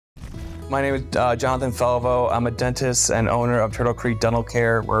My name is Jonathan Falvo. I'm a dentist and owner of Turtle Creek Dental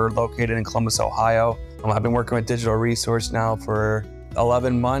Care. We're located in Columbus, Ohio. I've been working with Digital Resource now for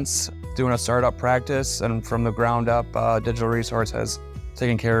 11 months, doing a startup practice, and from the ground up, Digital Resource has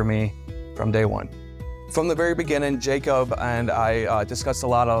taken care of me from day one. From the very beginning, Jacob and I discussed a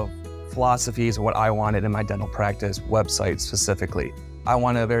lot of philosophies of what I wanted in my dental practice website specifically. I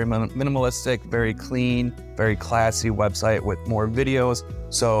want a very minimalistic, very clean, very classy website with more videos.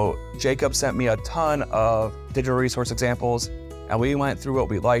 So Jacob sent me a ton of Digital Resource examples, and we went through what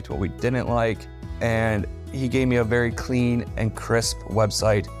we liked, what we didn't like, and he gave me a very clean and crisp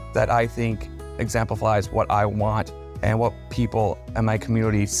website that I think exemplifies what I want and what people in my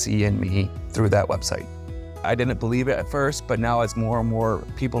community see in me through that website. I didn't believe it at first, but now as more and more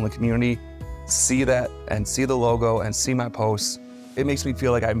people in the community see that and see the logo and see my posts, it makes me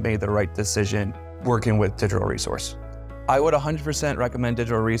feel like I made the right decision working with Digital Resource. I would 100% recommend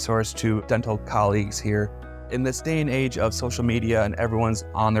Digital Resource to dental colleagues here. In this day and age of social media and everyone's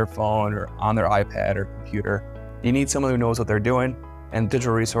on their phone or on their iPad or computer, you need someone who knows what they're doing, and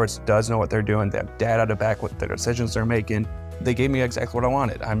Digital Resource does know what they're doing. They have data to back what their decisions they're making. They gave me exactly what I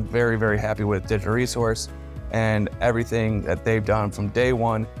wanted. I'm very, very happy with Digital Resource and everything that they've done from day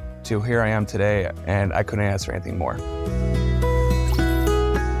one to here I am today, and I couldn't ask for anything more.